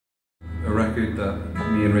record that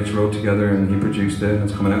me and Rich wrote together and he produced it.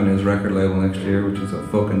 It's coming out on his record label next year, which is a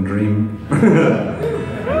fucking dream.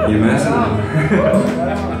 You messing with me?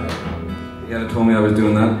 If you had told me I was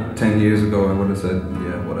doing that 10 years ago, I would have said,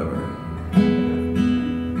 yeah, whatever.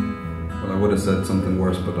 Well, I would have said something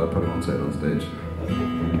worse, but I probably won't say it on stage.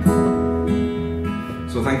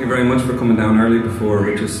 So thank you very much for coming down early before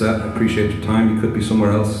Rich's set. I appreciate your time. You could be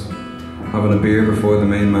somewhere else having a beer before the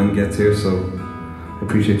main man gets here, so I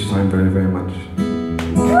appreciate your time very, very much.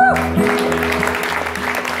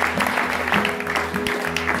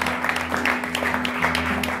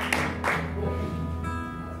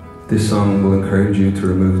 This song will encourage you to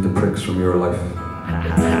remove the pricks from your life.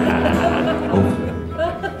 Hopefully.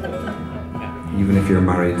 Even if you're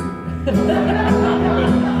married.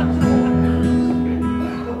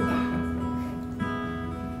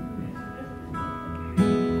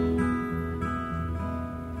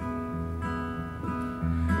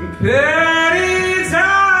 Petty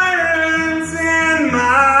tyrants in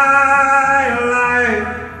my life,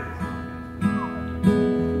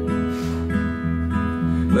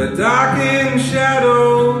 the darkened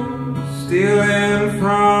shadows stealing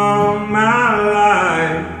from my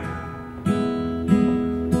life,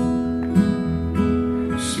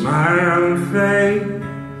 smiling face,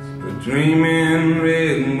 the dreaming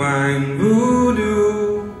red wine voodoo.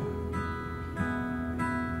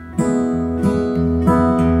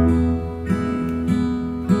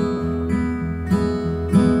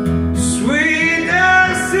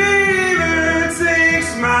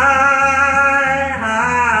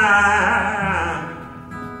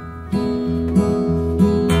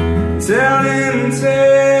 Telling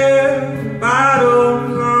tale,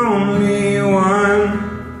 battle's only one,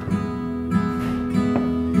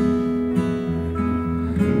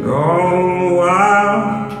 and all the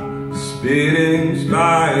while spitting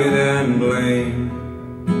spite and blame.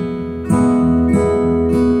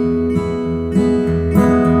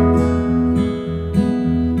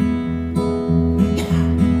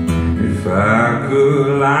 If I could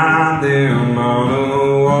lie them on a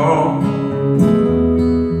wall,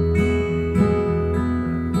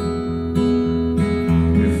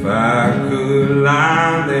 if I could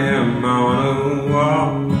lie them on a wall,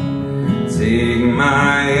 take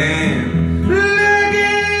my hand, look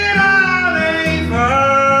at how they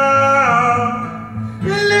fall,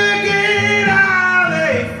 look at how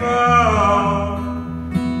they fall,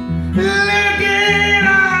 look at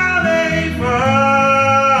how they fall.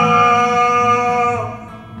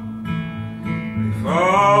 They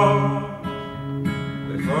fall,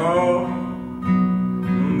 they fall,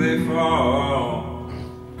 they fall.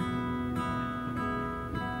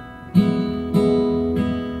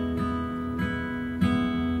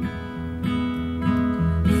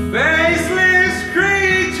 Faceless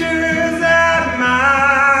creatures at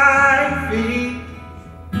my feet,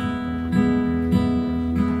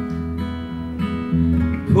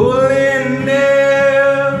 pulling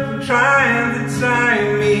down, trying to tie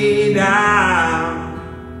me down,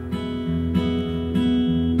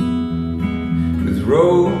 with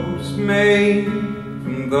ropes made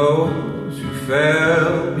from those who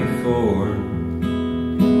fell before.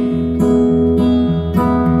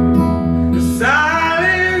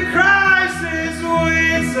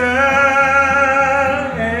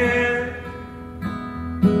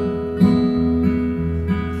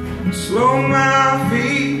 Slow my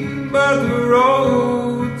feet, but the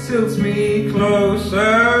road tilts me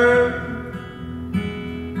closer.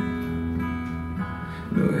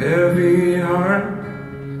 No heavy heart,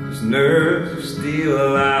 just nerves of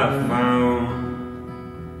steel I found.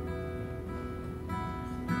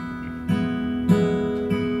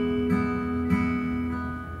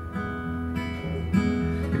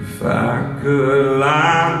 If I could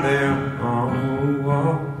lie them on a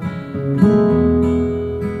wall,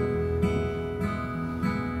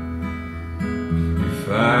 if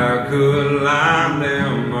I could line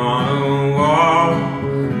them on a wall,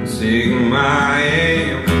 take my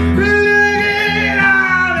aim, look at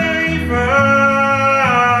how they fall,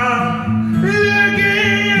 look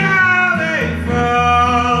at how they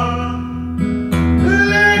fall,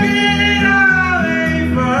 look at how they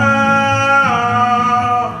fall.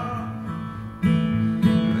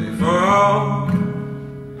 They fall,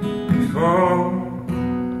 they fall,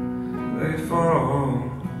 they fall.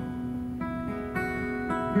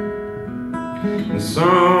 And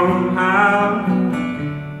somehow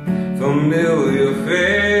familiar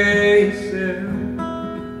faces,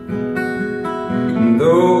 and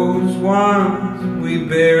those ones we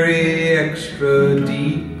bury extra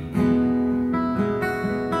deep.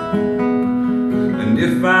 And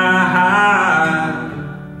if I had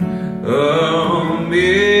a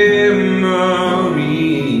memory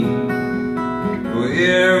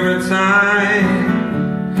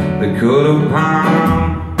could have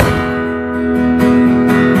found.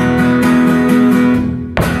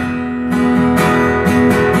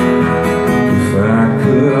 If I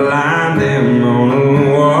could line them on the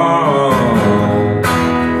wall,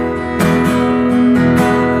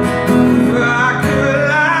 if I could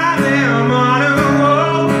line them on the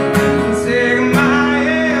wall and take my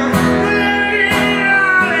hand, look at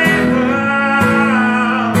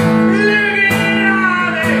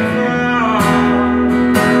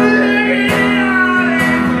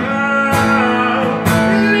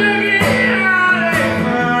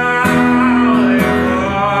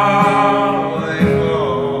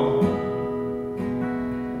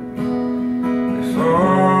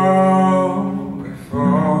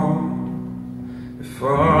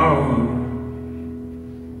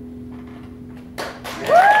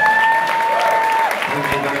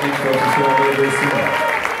all they fall,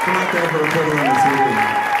 come out there for a photo on the TV.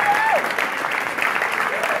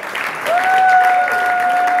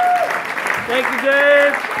 Thank you,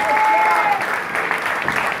 Dave.